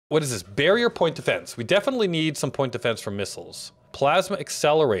What is this? Barrier point defense. We definitely need some point defense for missiles. Plasma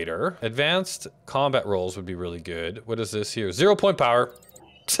accelerator. Advanced combat rolls would be really good. What is this here? 0 point power.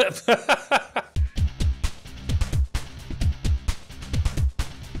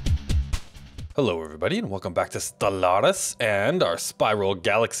 Hello everybody and welcome back to Stellaris and our Spiral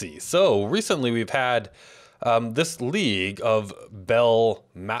Galaxy. So recently we've had this league of Bel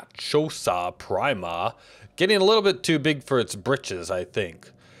Machosa Prima getting a little bit too big for its britches, I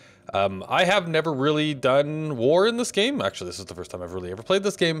think. I have never really done war in this game. Actually, this is the first time I've really ever played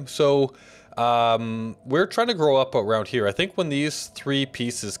this game. So we're trying to grow up around here. I think when these three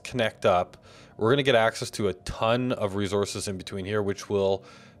pieces connect up, we're going to get access to a ton of resources in between here, which will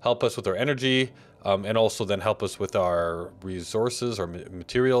help us with our energy and also then help us with our resources or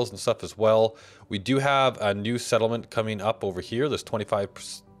materials and stuff as well. We do have a new settlement coming up over here, this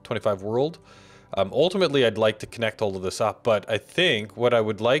 25 world. Ultimately, I'd like to connect all of this up, but I think what I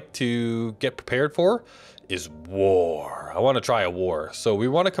would like to get prepared for is war. I want to try a war. So we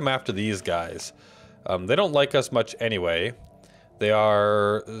want to come after these guys. They don't like us much anyway. They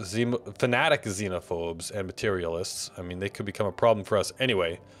are fanatic xenophobes and materialists. I mean, they could become a problem for us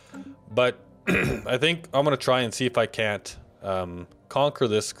anyway. But I think I'm going to try and see if I can't conquer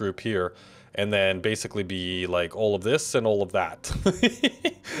this group here and then basically be like all of this and all of that.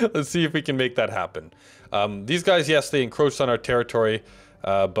 Let's see if we can make that happen. These guys, yes, they encroached on our territory,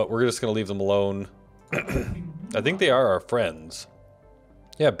 but we're just going to leave them alone. I think they are our friends.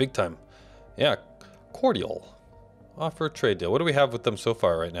 Yeah, big time. Yeah, cordial. Offer a trade deal. What do we have with them so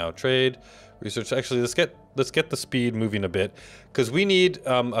far right now? Trade, research. Actually, let's get the speed moving a bit because we need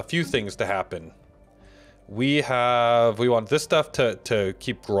a few things to happen. We want this stuff to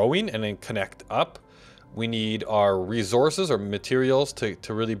keep growing and then connect up. We need our resources or materials to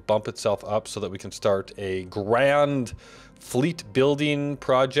really bump itself up so that we can start a grand fleet building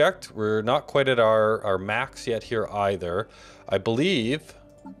project. We're not quite at our max yet here either. I believe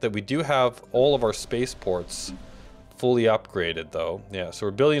that we do have all of our spaceports fully upgraded though. Yeah, so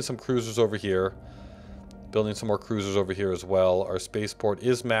we're building some cruisers over here. Building some more cruisers over here as well. Our spaceport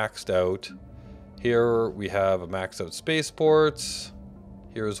is maxed out. Here we have a maxed out spaceport.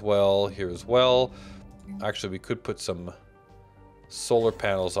 Here as well, here as well. Actually, we could put some solar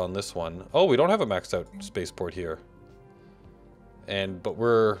panels on this one. Oh, we don't have a maxed out spaceport here. But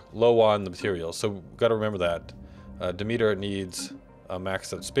we're low on the materials, so we've got to remember that. Demeter needs a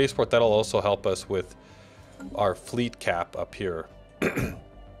maxed out spaceport. That'll also help us with our fleet cap up here.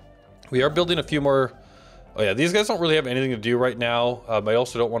 We are building a few more. Oh yeah, these guys don't really have anything to do right now. I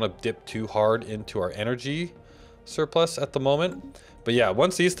also don't want to dip too hard into our energy surplus at the moment. But yeah,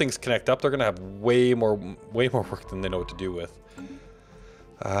 once these things connect up, they're gonna have way more work than they know what to do with.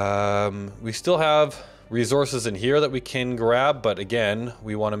 We still have resources in here that we can grab, but again,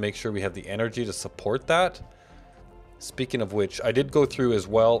 we want to make sure we have the energy to support that. Speaking of which, I did go through as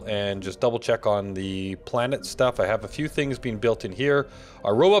well and just double check on the planet stuff. I have a few things being built in here.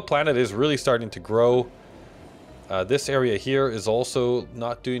 Our robot planet is really starting to grow. This area here is also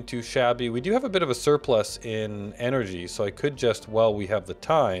not doing too shabby. We do have a bit of a surplus in energy, so I could just, while we have the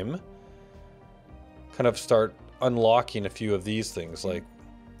time, kind of start unlocking a few of these things, like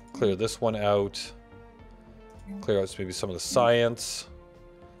clear this one out, clear out maybe some of the science.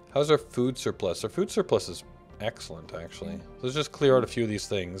 How's our food surplus? Our food surplus is excellent, actually. Let's just clear out a few of these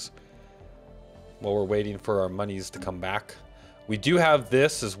things while we're waiting for our monies to come back. We do have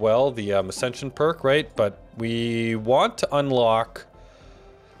this as well, the Ascension perk, right? But we want to unlock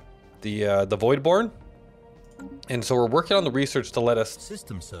the Voidborn. And so we're working on the research to let us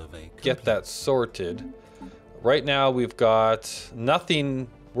system survey get that sorted. Right now we've got nothing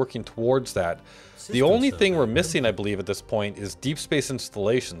working towards that. The only thing we're missing, I believe, at this point is deep space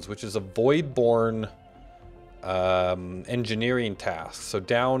installations, which is a Voidborn engineering task. So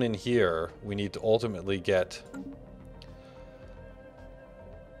down in here, we need to ultimately get...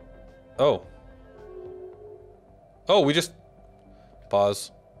 Oh, we just...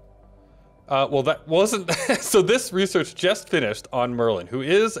 Pause. Well, that wasn't... So this research just finished on Merlin, who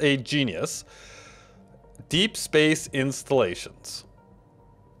is a genius. Deep space installations.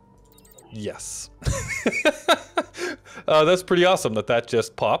 Yes. That's pretty awesome that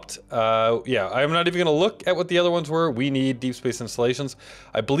just popped. Yeah, I'm not even going to look at what the other ones were. We need deep space installations.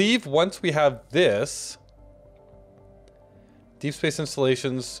 I believe once we have this... Deep space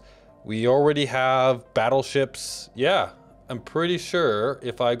installations... We already have battleships. Yeah, I'm pretty sure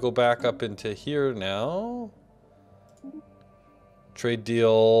if I go back up into here now. Trade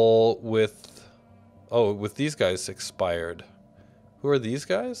deal with... Oh, with these guys expired. Who are these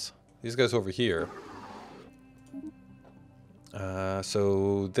guys? These guys over here.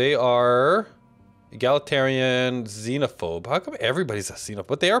 So they are egalitarian, xenophobe. How come everybody's a xenophobe?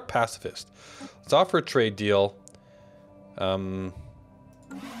 But they are pacifist. Let's offer a trade deal. They're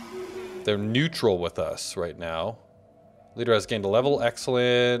neutral with us right now. Leader has gained a level.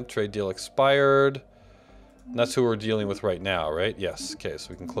 Excellent. Trade deal expired. And that's who we're dealing with right now, right? Yes. Okay, so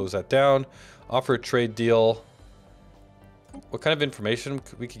we can close that down. Offer a trade deal. What kind of information?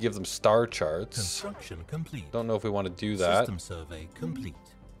 We could give them star charts. Construction complete. Don't know if we want to do that. System survey complete.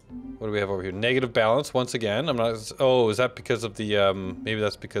 What do we have over here? Negative balance once again. I'm not. Oh, is that because of the? Maybe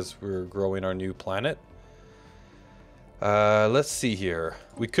that's because we're growing our new planet. Let's see here.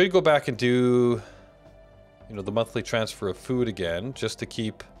 We could go back and do, you know, the monthly transfer of food again, just to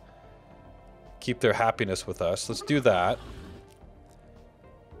keep their happiness with us. Let's do that.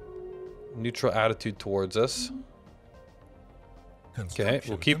 Neutral attitude towards us. Okay,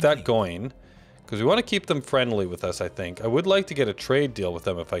 we'll keep that going. Because we want to keep them friendly with us, I think. I would like to get a trade deal with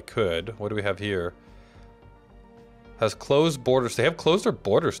them if I could. What do we have here? Has closed borders. They have closed their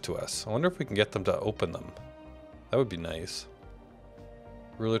borders to us. I wonder if we can get them to open them. That would be nice.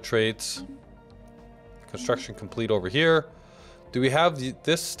 Ruler traits. Construction complete over here. Do we have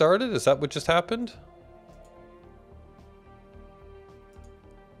this started? Is that what just happened?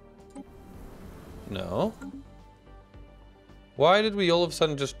 No. Why did we all of a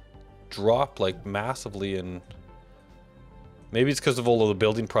sudden just drop like massively in... Maybe it's because of all of the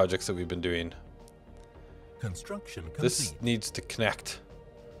building projects that we've been doing. Construction complete. This needs to connect.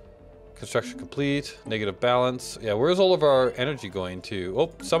 Construction complete. Negative balance. Yeah, where's all of our energy going to?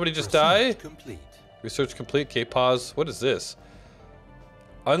 Oh, somebody just died. Complete. Research complete. Okay, pause. What is this?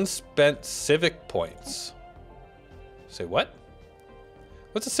 Unspent civic points. Say what?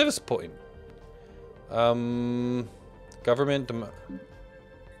 What's a civic point? Government.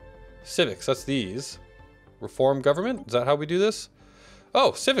 Civics, that's these. Reform government? Is that how we do this?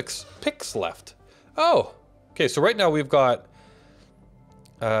 Oh, civics. Picks left. Oh. Okay, so right now we've got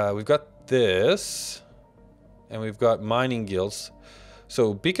this. And we've got mining guilds.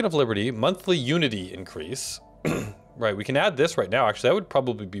 So Beacon of Liberty, monthly unity increase. Right, we can add this right now. Actually, that would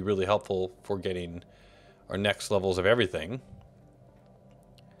probably be really helpful for getting our next levels of everything.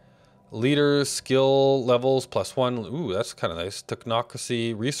 Leaders, skill levels +1. Ooh, that's kind of nice.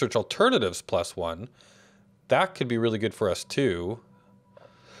 Technocracy, research alternatives +1. That could be really good for us too.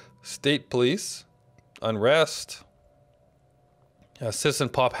 State police, unrest. Citizen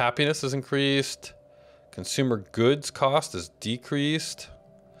pop happiness is increased. Consumer goods cost is decreased.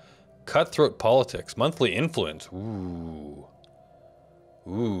 Cutthroat politics, monthly influence. Ooh.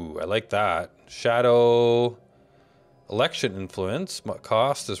 Ooh, I like that. Shadow. Election influence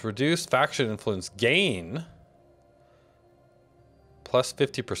cost is reduced. Faction influence gain plus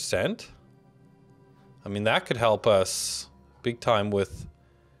 50%. I mean, that could help us big time with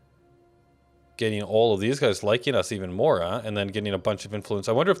getting all of these guys liking us even more, huh? And then getting a bunch of influence.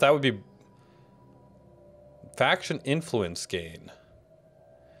 I wonder if that would be faction influence gain.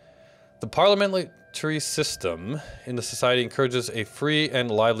 The parliamentary system in the society encourages a free and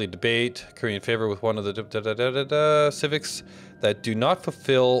lively debate, currying favor with one of the civics that do not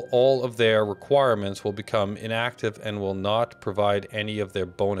fulfill all of their requirements will become inactive and will not provide any of their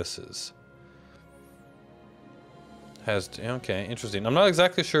bonuses. Okay, interesting. I'm not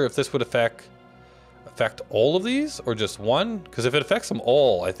exactly sure if this would affect all of these or just one, because if it affects them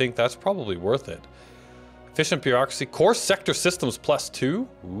all, I think that's probably worth it. Efficient bureaucracy, core sector systems +2.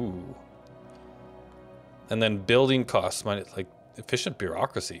 Ooh. And then building costs, like efficient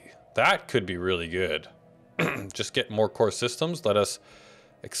bureaucracy. That could be really good. Just get more core systems, let us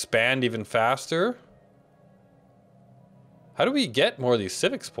expand even faster. How do we get more of these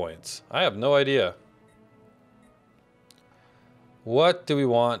civics points? I have no idea. What do we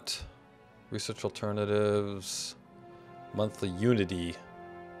want? Research alternatives, monthly unity.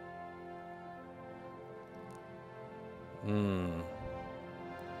 I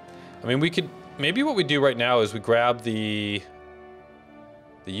mean, we could, maybe what we do right now is we grab the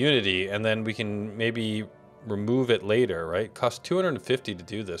unity and then we can maybe remove it later, right? Costs 250 to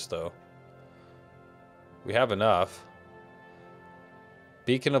do this though. We have enough.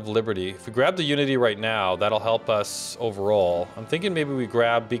 Beacon of Liberty. If we grab the unity right now, that'll help us overall. I'm thinking maybe we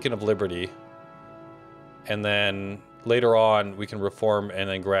grab Beacon of Liberty and then later on we can reform and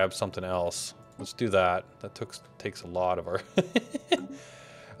then grab something else. Let's do that. That takes a lot of our...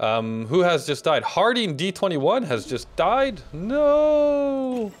 who has just died? Harding D21 has just died?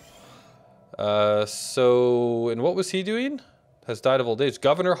 No! And what was he doing? Has died of old age.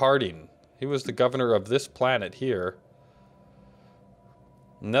 Governor Harding. He was the governor of this planet here.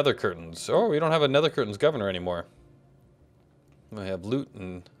 Nether Curtains. Oh, we don't have a Nether Curtains governor anymore. I have loot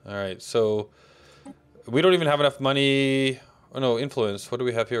and... Alright, so... We don't even have enough money... Oh no, influence. What do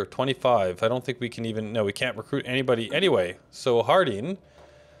we have here? 25. I don't think we can even... No, we can't recruit anybody anyway. So Harding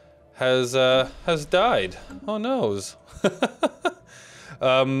has died. Oh noes.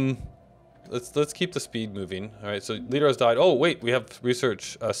 Let's keep the speed moving. All right, so leader has died. Oh wait, we have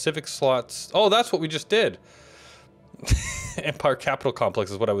research. Civic slots. Oh, that's what we just did. Empire Capital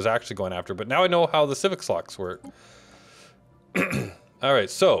Complex is what I was actually going after, but now I know how the civic slots work. All right,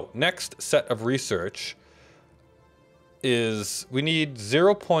 so next set of research is we need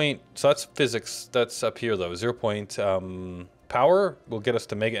 0. So that's physics. That's up here though. 0. Power will get us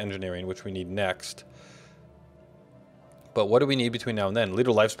to mega engineering, which we need next. But what do we need between now and then?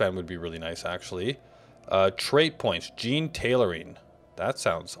 Leader lifespan would be really nice, actually. Trait points, gene tailoring. That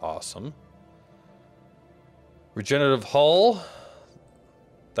sounds awesome. Regenerative hull.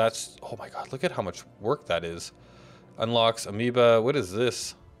 That's, oh my god, look at how much work that is. Unlocks amoeba. What is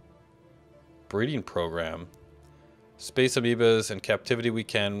this? Breeding program. Space amoebas in captivity. We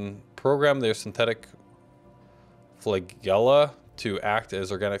can program their synthetic flagella to act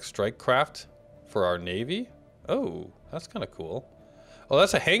as organic strike craft for our navy. Oh, that's kind of cool. Oh,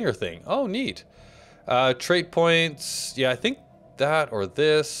 that's a hangar thing. Oh, neat. Trait points. Yeah, I think that or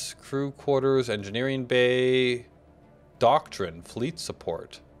this. Crew quarters, engineering bay, doctrine, fleet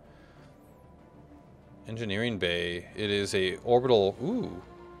support. Engineering bay. It is a orbital. Ooh.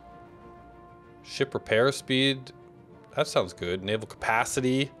 Ship repair speed. That sounds good. Naval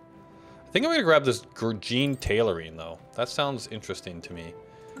capacity. I think I'm gonna grab this gene tailoring though. That sounds interesting to me.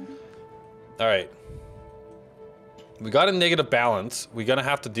 All right. We got a negative balance. We're gonna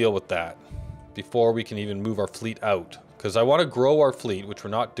have to deal with that before we can even move our fleet out. Because I want to grow our fleet, which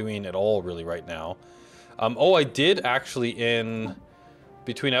we're not doing at all really right now. Oh, I did actually in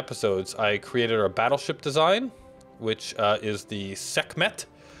between episodes, I created our battleship design, which is the Sekhmet,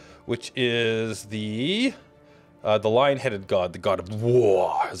 which is the lion-headed god, the god of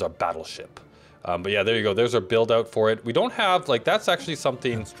war, is our battleship. But yeah, there you go. There's our build out for it. We don't have, like, that's actually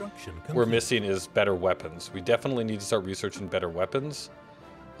something we're missing is better weapons. We definitely need to start researching better weapons.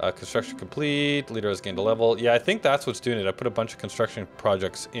 Construction complete. Leader has gained a level. Yeah, I think that's what's doing it. I put a bunch of construction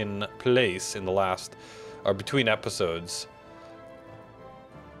projects in place in the last, or between episodes.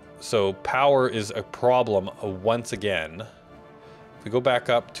 So power is a problem once again. If we go back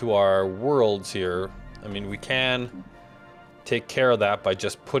up to our worlds here, I mean, we can take care of that by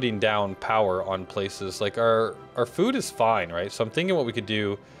just putting down power on places. Like our food is fine, right? So I'm thinking what we could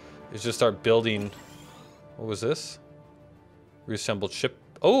do is just start building. What was this? Reassembled ship.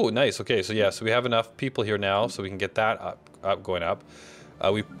 Oh, nice. Okay, so yeah, so we have enough people here now, so we can get that going up.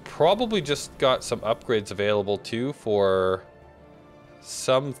 We probably just got some upgrades available too for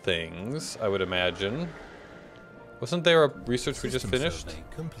some things, I would imagine. Wasn't there a research we just finished?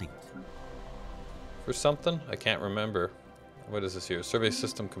 Complete. For something? I can't remember. What is this here? Survey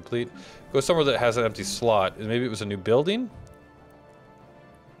system complete. Go somewhere that has an empty slot. Maybe it was a new building?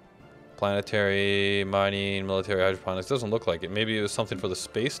 Planetary, mining, military hydroponics. Doesn't look like it. Maybe it was something for the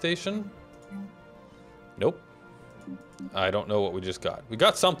space station? Nope. I don't know what we just got. We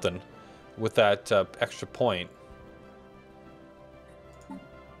got something with that extra point.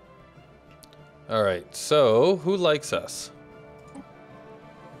 Alright, so who likes us?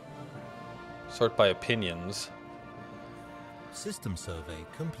 Sort by opinions. System survey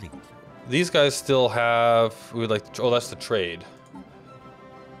complete. These guys still have... We would like to, oh, that's the trade.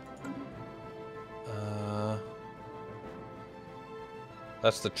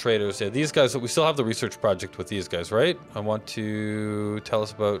 That's the traders. Yeah, these guys, we still have the research project with these guys, right? I want to tell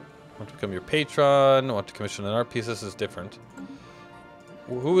us about... I want to become your patron. I want to commission an art piece. This is different.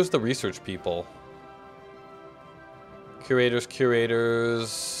 Who is the research people?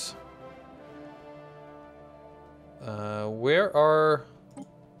 Curators. Where are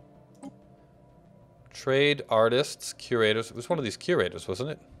trade artists, curators? It was one of these curators,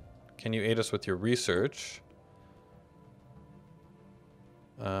 wasn't it? Can you aid us with your research?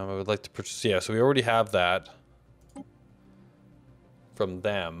 I would like to purchase. Yeah, so we already have that from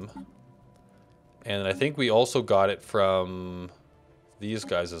them, and I think we also got it from these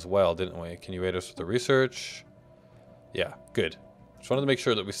guys as well, didn't we? Can you aid us with the research? Yeah, good. Just wanted to make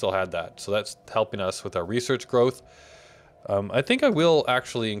sure that we still had that. So that's helping us with our research growth. I think I will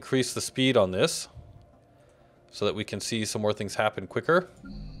actually increase the speed on this so that we can see some more things happen quicker.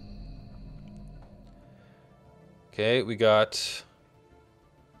 Okay, we got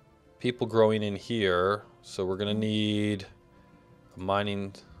people growing in here. So we're going to need a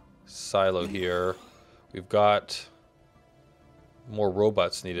mining silo here. We've got more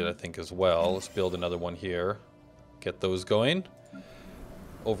robots needed, I think, as well. Let's build another one here. Get those going.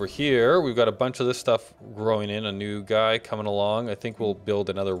 Over here, we've got a bunch of this stuff growing in. A new guy coming along. I think we'll build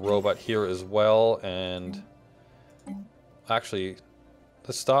another robot here as well. And actually,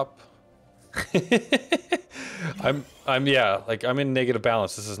 let's stop. Yeah, like I'm in negative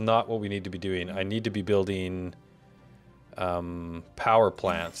balance. This is not what we need to be doing. I need to be building power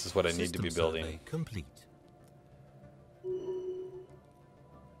plants is what I need to be building. Complete.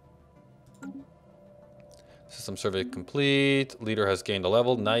 System survey complete. Leader has gained a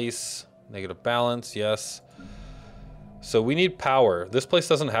level. Nice. Negative balance. Yes. So we need power. This place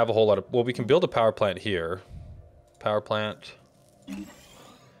doesn't have a whole lot of... Well, we can build a power plant here. Power plant.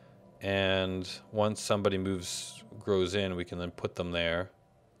 And once somebody grows in, we can then put them there.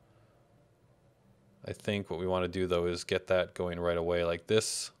 I think what we want to do, though, is get that going right away. Like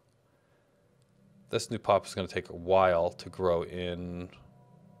this. This new pop is going to take a while to grow in.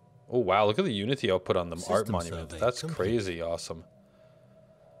 Oh, wow. Look at the Unity output on the art monument. That's crazy awesome.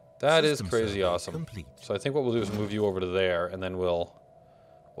 That is crazy awesome. So I think what we'll do is move you over to there, and then we'll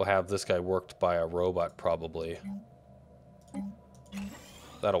have this guy worked by a robot, probably.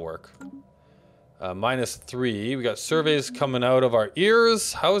 That'll work. -3. We got surveys coming out of our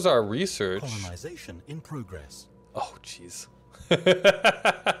ears. How's our research? Colonization in progress. Oh, jeez.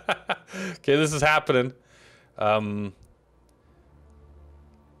 Okay, this is happening.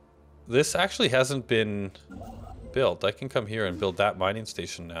 This actually hasn't been built. I can come here and build that mining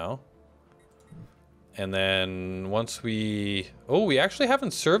station now. And then once we... Oh, we actually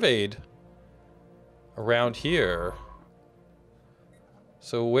haven't surveyed around here.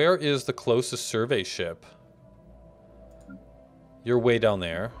 So where is the closest survey ship? You're way down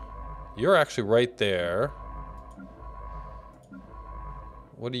there. You're actually right there.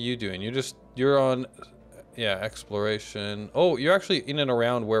 What are you doing? You're on, yeah, exploration. Oh, you're actually in and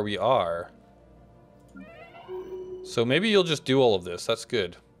around where we are. So maybe you'll just do all of this. That's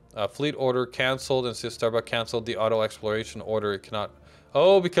good. Fleet order canceled, and Starbuck canceled the auto exploration order. It cannot.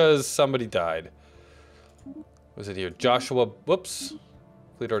 Oh, because somebody died. Was it here? Joshua. Whoops.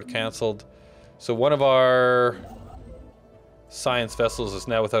 Fleet order canceled. So one of our science vessels is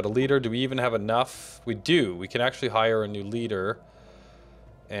now without a leader. Do we even have enough? We do. We can actually hire a new leader.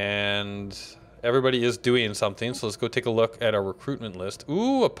 And everybody is doing something. So let's go take a look at our recruitment list.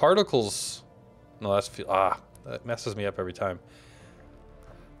 Ooh, a particles. No, that's... that messes me up every time.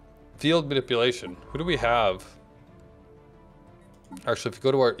 Field manipulation. Who do we have? Actually, if you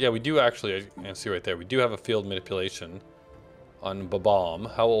go to our... Yeah, we do actually... I can see right there. We do have a field manipulation on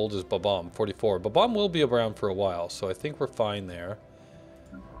Babam. How old is Babam? 44. Babam will be around for a while, so I think we're fine there.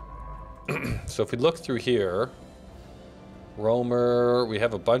 So if we look through here... Romer, we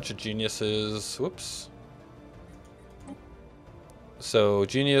have a bunch of geniuses. Whoops. So,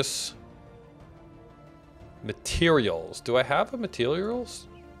 genius... Materials. Do I have a materials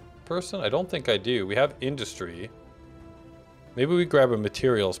person? I don't think I do. We have industry. Maybe we grab a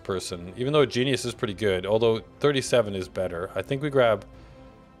materials person, even though genius is pretty good, although 37 is better. I think we grab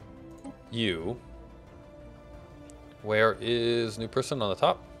you. Where is new person on the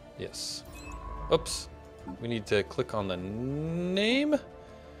top? Yes. Oops. We need to click on the name.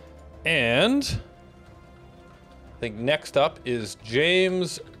 And I think next up is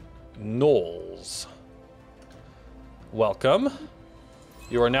James Knowles. Welcome.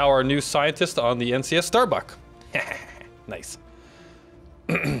 You are now our new scientist on the NCS Starbuck. Nice.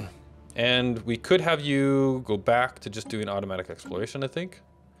 And we could have you go back to just doing automatic exploration, I think.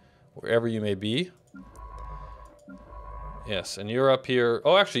 Wherever you may be. Yes, and you're up here.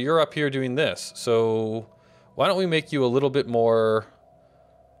 Oh, actually, you're up here doing this. So why don't we make you a little bit more...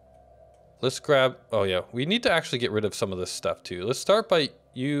 Let's grab... Oh, yeah. We need to actually get rid of some of this stuff, too. Let's start by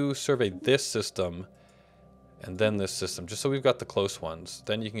you survey this system and then this system, just so we've got the close ones.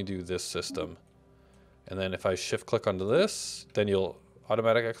 Then you can do this system. And then if I shift click onto this, then you'll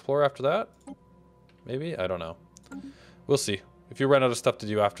automatic explore after that? Maybe? I don't know. We'll see. If you run out of stuff to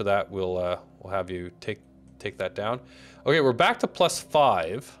do after that, we'll have you take that down. Okay, we're back to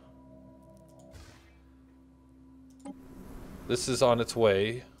 +5. This is on its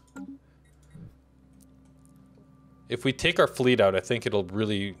way. If we take our fleet out, I think it'll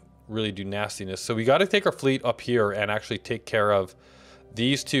really do nastiness. So we got to take our fleet up here and actually take care of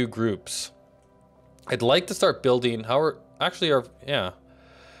these two groups. I'd like to start building... Yeah.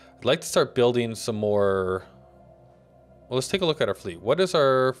 I'd like to start building some more... Well, let's take a look at our fleet. What is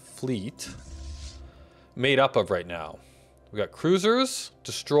our fleet made up of right now? We got cruisers,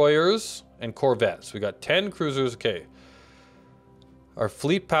 destroyers, and corvettes. We got 10 cruisers. Okay. Our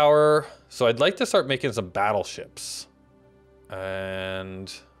fleet power... So I'd like to start making some battleships.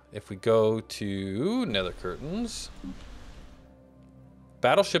 And... If we go to Nether Curtains,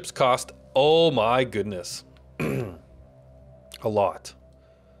 Battleships cost, oh my goodness, a lot.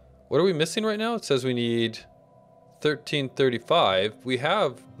 What are we missing right now? It says we need 1335. We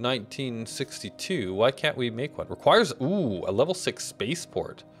have 1962. Why can't we make one? Requires, ooh, a level 6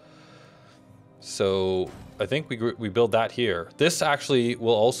 spaceport. So I think we build that here. This actually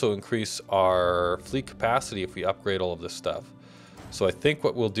will also increase our fleet capacity if we upgrade all of this stuff. So I think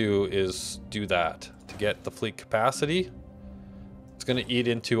what we'll do is do that to get the fleet capacity. It's going to eat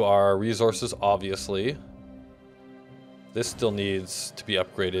into our resources, obviously. This still needs to be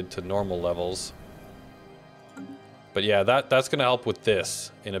upgraded to normal levels. But yeah, that's going to help with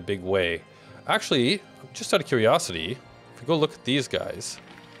this in a big way. Actually, just out of curiosity, if we go look at these guys,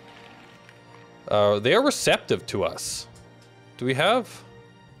 they are receptive to us. Do we have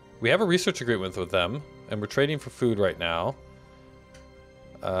a research agreement with them, and we're trading for food right now.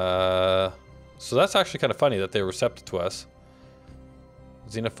 So that's actually kind of funny that they're receptive to us.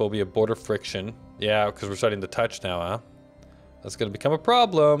 Xenophobia, border friction. Yeah, because we're starting to touch now, huh? That's going to become a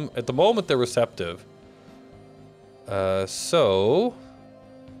problem. At the moment, they're receptive. But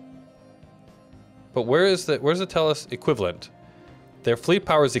where's the Telus equivalent? Their fleet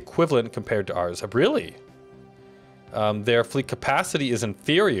power is equivalent compared to ours. Really? Their fleet capacity is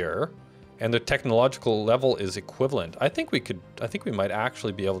inferior, and their technological level is equivalent. I think we might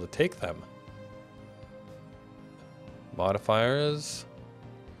actually be able to take them. Modifiers.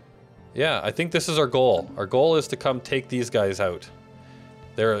 Yeah, I think this is our goal. Our goal is to come take these guys out.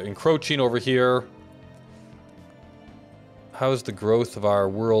 They're encroaching over here. How's the growth of our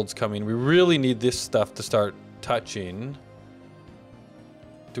worlds coming? We really need this stuff to start touching.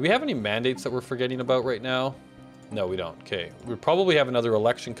 Do we have any mandates that we're forgetting about right now? No, we don't. Okay. We probably have another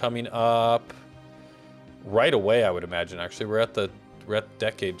election coming up right away, I would imagine. Actually, we're at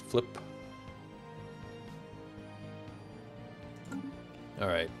decade flip. All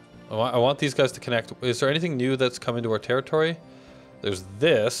right. I want these guys to connect. Is there anything new that's come into our territory? There's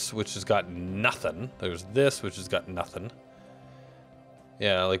this, which has got nothing. There's this, which has got nothing.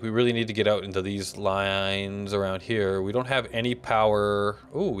 Yeah, like we really need to get out into these lines around here. We don't have any power.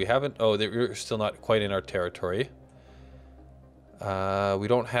 Oh, we haven't. Oh, they're still not quite in our territory. We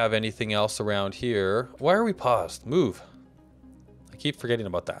don't have anything else around here. Why are we paused? Move. I keep forgetting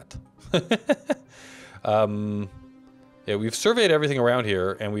about that. Yeah, we've surveyed everything around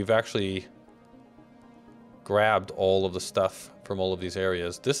here, and we've actually grabbed all of the stuff from all of these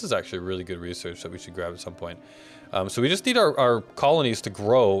areas. This is actually really good research that we should grab at some point. So we just need our colonies to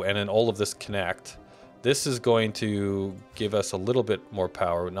grow, and then all of this connect. This is going to give us a little bit more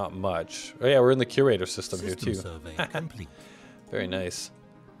power, not much. Oh yeah, we're in the curator system here too. Survey complete. Very nice.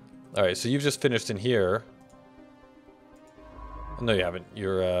 All right, so you've just finished in here. No, you haven't.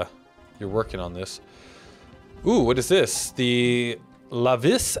 You're working on this. Ooh, what is this? The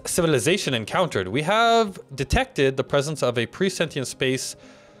Lavis civilization encountered. We have detected the presence of a pre-sentient space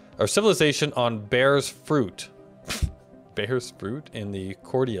or civilization on Bear's Fruit. Bear's Fruit in the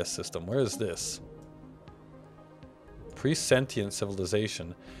Cordia system. Where is this? Pre-sentient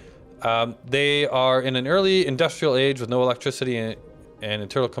civilization. They are in an early industrial age with no electricity and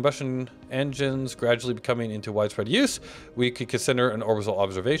internal combustion engines gradually becoming into widespread use. We could consider an orbital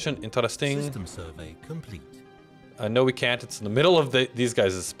observation. Interesting. System survey complete. No, we can't. It's in the middle of these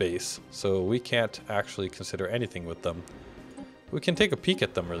guys' space, so we can't actually consider anything with them. We can take a peek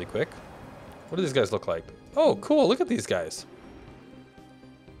at them really quick. What do these guys look like? Oh, cool. Look at these guys.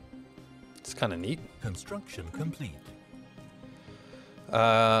 It's kind of neat. Construction complete.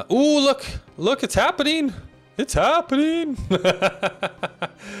 Ooh, look. Look, it's happening. It's happening.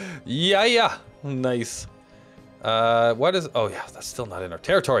 Yeah. Nice. What is... Oh, yeah, that's still not in our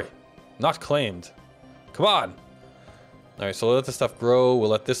territory. Not claimed. Come on. All right, so we'll let this stuff grow. We'll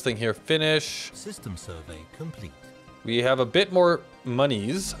let this thing here finish. System survey complete. We have a bit more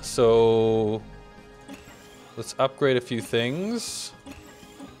monies, so let's upgrade a few things.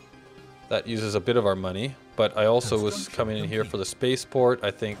 That uses a bit of our money, but I also was coming in here for the spaceport.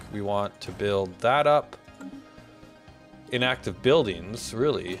 I think we want to build that up. Inactive buildings,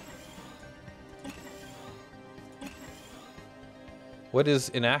 really. What is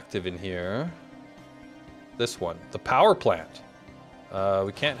inactive in here? This one, the power plant.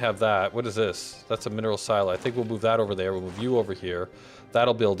 We can't have that. What is this? That's a mineral silo. I think we'll move that over there. We'll move you over here.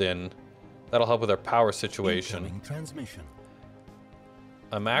 That'll build in. That'll help with our power situation. Incoming transmission.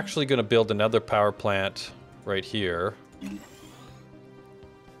 I'm actually going to build another power plant right here,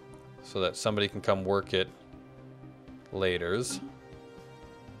 so that somebody can come work it laters.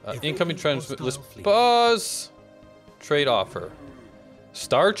 Incoming transmit. Let's pause. Trade offer.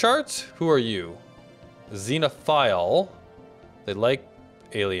 Star charts? Who are you? Xenophile. They like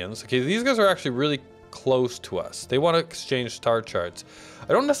aliens. Okay, these guys are actually really close to us. They want to exchange star charts.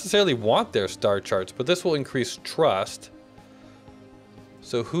 I don't necessarily want their star charts, but this will increase trust.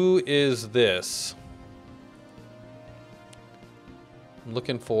 So who is this? I'm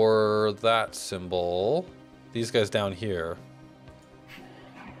looking for that symbol. These guys down here.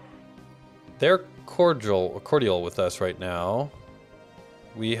 They're cordial with us right now.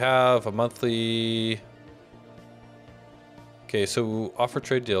 We have a monthly... Okay, so offer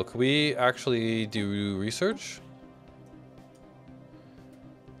trade deal. Can we actually do research?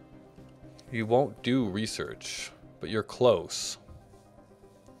 You won't do research, but you're close.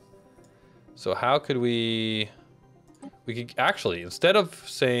 So how could we could actually, instead of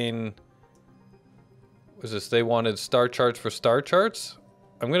saying, what is this? They wanted star charts for star charts.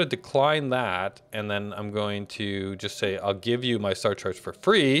 I'm going to decline that, and then I'm going to just say, I'll give you my star charts for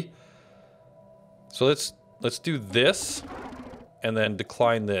free. So let's do this, and then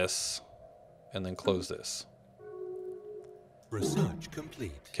decline this, and then close this. Research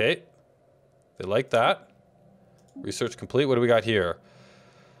complete. Okay. They like that. Research complete. What do we got here?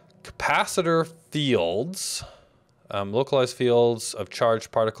 Capacitor fields. Localized fields of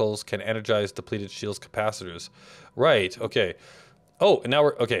charged particles can energize depleted shields capacitors. Right, okay. Oh, and now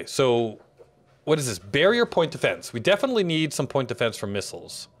we're, okay, so what is this? Barrier point defense. We definitely need some point defense for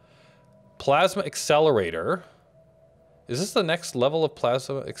missiles. Plasma accelerator. Is this the next level of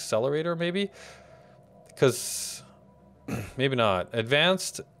plasma accelerator, maybe? Because, maybe not.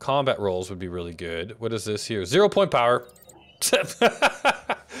 Advanced combat roles would be really good. What is this here? 0 point power.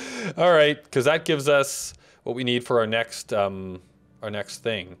 All right, because that gives us what we need for our next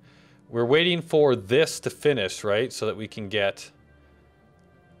thing. We're waiting for this to finish, right? So that we can get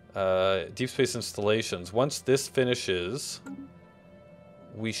deep space installations. Once this finishes,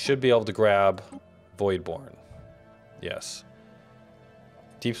 we should be able to grab Voidborn. Yes.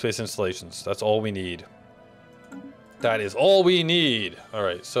 Deep space installations. That's all we need. That is all we need. All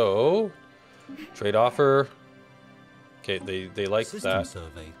right, so trade offer. Okay, they like that.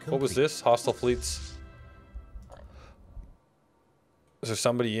 What was this? Hostile fleets. Is there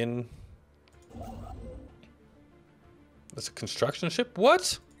somebody in? That's a construction ship?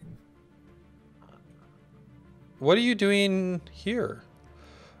 What? What are you doing here?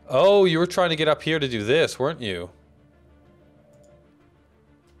 Oh, you were trying to get up here to do this, weren't you?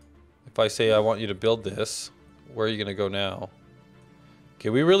 If I say I want you to build this, where are you going to go now? Okay,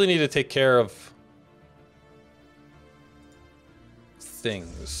 we really need to take care of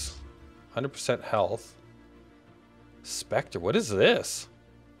things. 100% health. Spectre, what is this?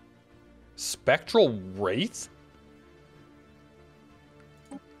 Spectral Wraith?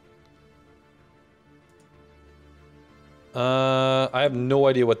 I have no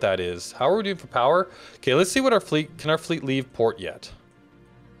idea what that is. How are we doing for power? Okay, let's see what our fleet... Can our fleet leave port yet?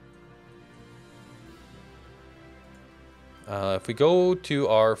 If we go to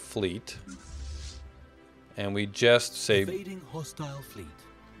our fleet... And we just say... Evading hostile fleet.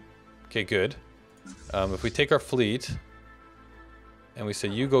 Okay, good. If we take our fleet... And we say,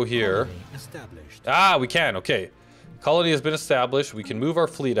 you go here... Colony established. Ah, we can, okay. Colony has been established. We can move our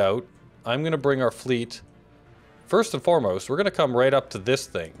fleet out. I'm going to bring our fleet... First and foremost, we're going to come right up to this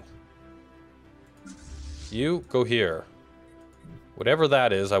thing. You, go here. Whatever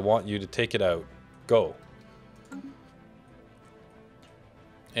that is, I want you to take it out. Go.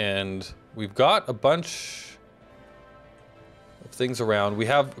 And we've got a bunch of things around. We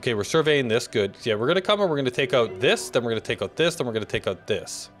have... Okay, we're surveying this. Good. Yeah, we're going to come and we're going to take out this. Then we're going to take out this. Then we're going to take out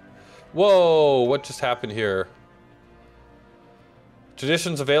this. Whoa, what just happened here?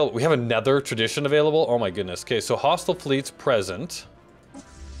 Traditions available. We have another tradition available? Oh my goodness. Okay, so hostile fleets present.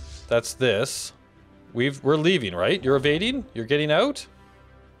 That's this. We're leaving, right? You're evading? You're getting out?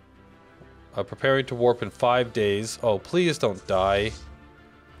 Preparing to warp in 5 days. Oh, please don't die.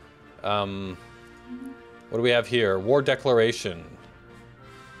 What do we have here? War declaration.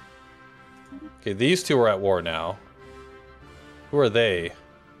 Okay, these two are at war now. Who are they?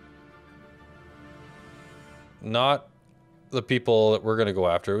 Not the people that we're going to go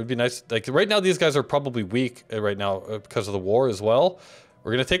after. It would be nice. Like, right now, these guys are probably weak right now because of the war as well.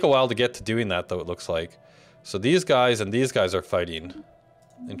 We're going to take a while to get to doing that, though, it looks like. So these guys and these guys are fighting.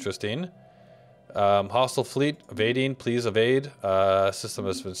 Interesting. Hostile fleet, evading, please evade. System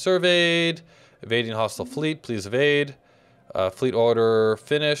has been surveyed. Evading hostile fleet, please evade. Fleet order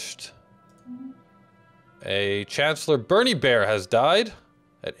finished. A Chancellor Bernie Bear has died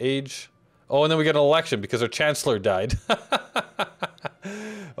at age... Oh, and then we get an election because our Chancellor died.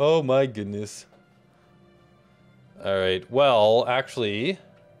 Oh my goodness. Alright, well, actually...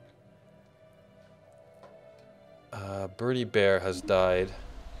 Bernie Bear has died.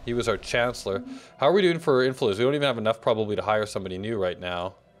 He was our chancellor. How are we doing for influence? We don't even have enough probably to hire somebody new right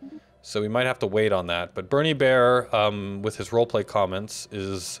now. So we might have to wait on that. But Bernie Bear, with his roleplay comments,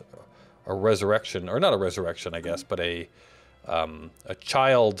 is a resurrection, or not a resurrection, I guess, but a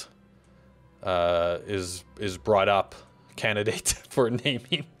child is brought up candidate for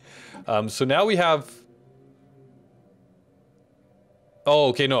naming. So now we have. Oh,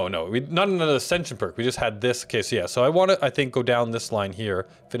 okay, no, not another ascension perk. We just had this. Okay, so yeah, so I want to, I think, go down this line here,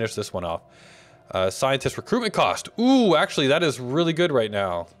 finish this one off. Scientist recruitment cost. Ooh, actually, that is really good right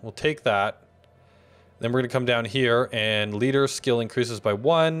now. We'll take that. Then we're gonna come down here, and leader skill increases by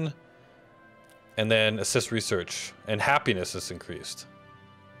 1, and then assist research, and happiness is increased.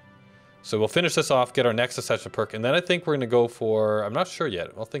 So we'll finish this off, get our next ascension perk, and then I think we're gonna go for, I'm not sure yet.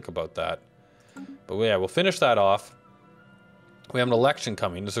 I'll think about that. But yeah, we'll finish that off. We have an election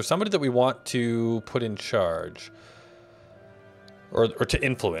coming. Is there somebody that we want to put in charge? Or to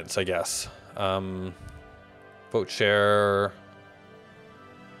influence, I guess. Vote share.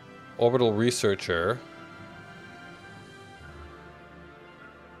 Orbital researcher.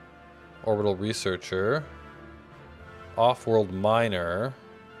 Orbital researcher. Off-world miner.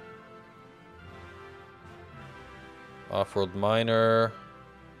 Off-world miner.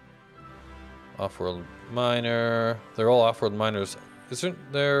 Off-world miner. They're all off-world miners. Isn't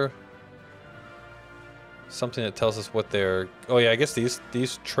there something that tells us what they're... Oh yeah, I guess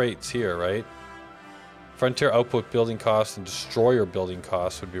these traits here, right? Frontier output building costs and destroyer building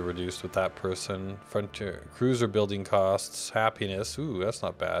costs would be reduced with that person. Frontier cruiser building costs, happiness. Ooh, that's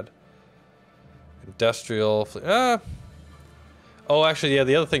not bad. Industrial... Oh, actually, yeah,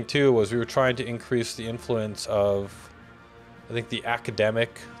 the other thing too was we were trying to increase the influence of, I think, the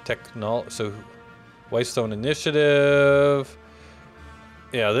academic technology. So, Whitestone Initiative.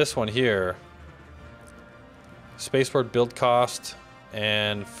 Yeah, this one here. Spaceport build cost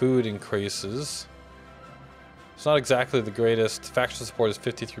and food increases. It's not exactly the greatest. Faction support is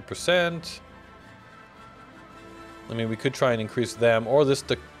 53%. I mean, we could try and increase them, or this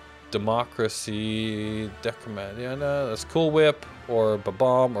democracy, Decamadiana. That's Cool Whip, or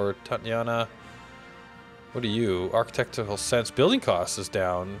Babam, or Tatiana. What are you? Architectural sense. Building cost is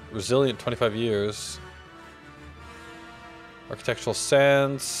down. Resilient 25 years. Architectural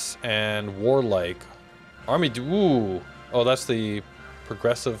sense and warlike. Army. Ooh. Oh, that's the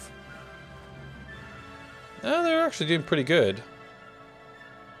progressive. They're actually doing pretty good.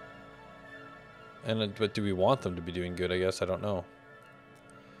 But do we want them to be doing good? I guess I don't know.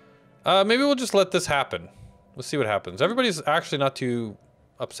 Maybe we'll just let this happen. We'll see what happens. Everybody's actually not too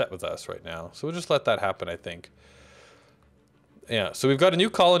upset with us right now, so we'll just let that happen, I think. Yeah, so we've got a new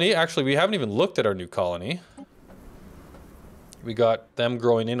colony. Actually, we haven't even looked at our new colony. We got them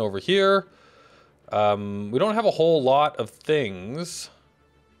growing in over here. We don't have a whole lot of things,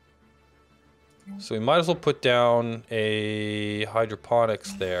 so we might as well put down a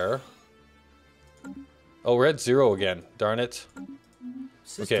hydroponics there. Oh, we're at 0 again. Darn it.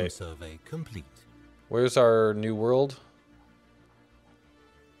 System survey complete. Where's our new world?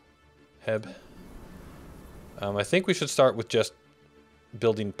 Heb. I think we should start with just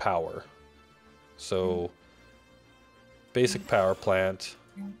building power. So, basic power plant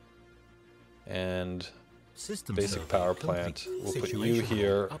and System basic power plant. We'll put you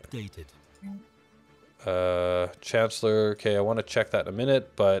here. Updated. Chancellor. Okay, I want to check that in a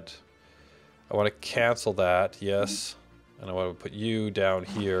minute, but I want to cancel that. Yes. And I want to put you down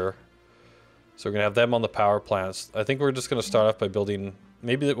here. So we're going to have them on the power plants. I think we're just going to start off by building...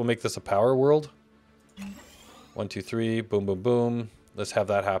 Maybe that will make this a power world. 1, 2, 3. Boom, boom, boom. Let's have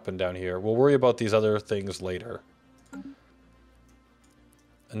that happen down here. We'll worry about these other things later.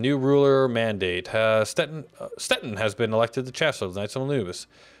 A new ruler mandate. Stettin has been elected the Chancellor of the Knights of Anubis.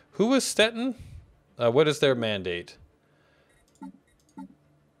 Who is Stettin? What is their mandate?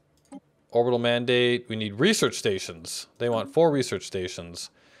 Orbital mandate. We need research stations. They want 4 research stations.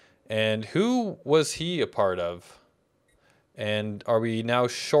 And who was he a part of? And are we now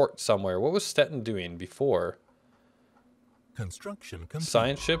short somewhere? What was Stettin doing before? Construction complete.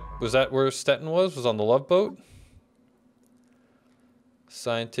 Science ship? Was that where Stettin was? Was on the Love Boat?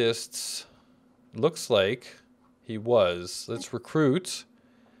 Scientists. Looks like he was. Let's recruit.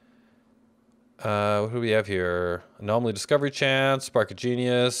 What do we have here? Anomaly discovery chance. Spark of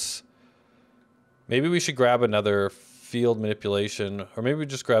genius. Maybe we should grab another field manipulation. Or maybe we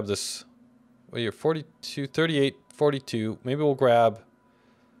just grab this. Well, you're 42, 38, 42. Maybe we'll grab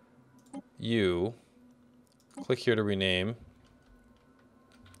you. Click here to rename.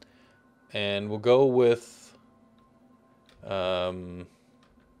 And we'll go with...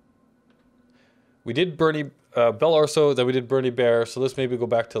 we did Bernie... Bel Orso, then we did Bernie Bear. So let's maybe go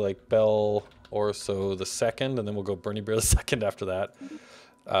back to like Bel Orso the second, and then we'll go Bernie Bear the second after that.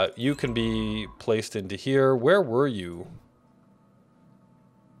 You can be placed into here. Where were you?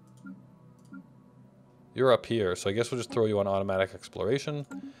 You're up here, so I guess we'll just throw you on automatic exploration.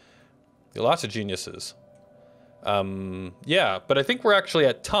 You're lots of geniuses. Yeah, but I think we're actually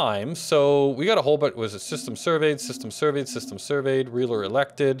at time, so we got a whole bunch. Was it system surveyed, system surveyed, system surveyed, Reeler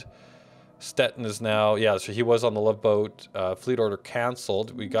elected. Stetton is now, yeah, so he was on the Love Boat. Fleet order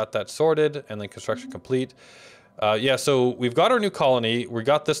canceled. We got that sorted, and then construction complete. Yeah, so we've got our new colony. We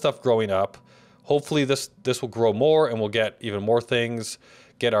got this stuff growing up. Hopefully this will grow more, and we'll get even more things.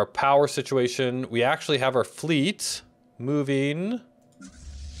 Get our power situation. We actually have our fleet moving.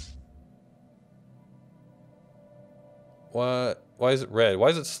 What? Why is it red? Why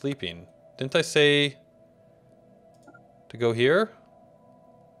is it sleeping? Didn't I say to go here?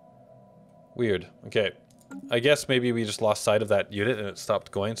 Weird. Okay. I guess maybe we just lost sight of that unit and it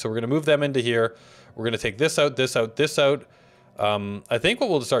stopped going. So we're going to move them into here. We're going to take this out, this out, this out. I think what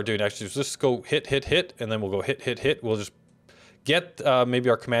we'll start doing actually is just go hit, hit, hit, and then we'll go hit, hit, hit. We'll just get maybe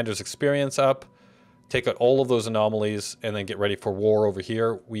our commander's experience up, take out all of those anomalies, and then get ready for war over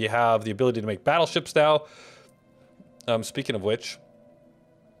here. We have the ability to make battleships now. Speaking of which,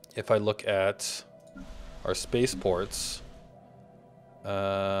 if I look at our spaceports,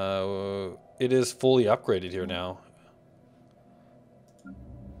 it is fully upgraded here now.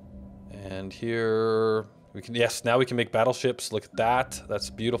 And here we can, yes, now we can make battleships. Look at that. That's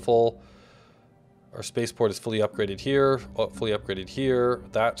beautiful. Our spaceport is fully upgraded here, fully upgraded here.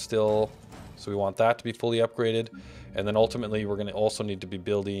 That still, so we want that to be fully upgraded. And then ultimately we're going to also need to be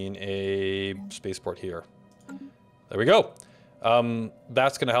building a spaceport here. There we go.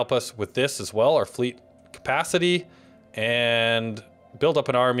 That's going to help us with this as well, our fleet capacity, and build up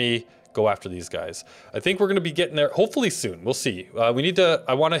an army, go after these guys. I think we're going to be getting there hopefully soon. We'll see. We need to,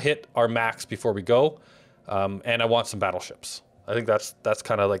 I want to hit our max before we go, and I want some battleships. I think that's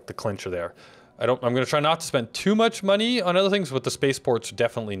kind of like the clincher there. I'm going to try not to spend too much money on other things, but the spaceport's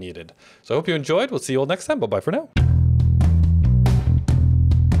definitely needed. So I hope you enjoyed. We'll see you all next time. Bye-bye for now.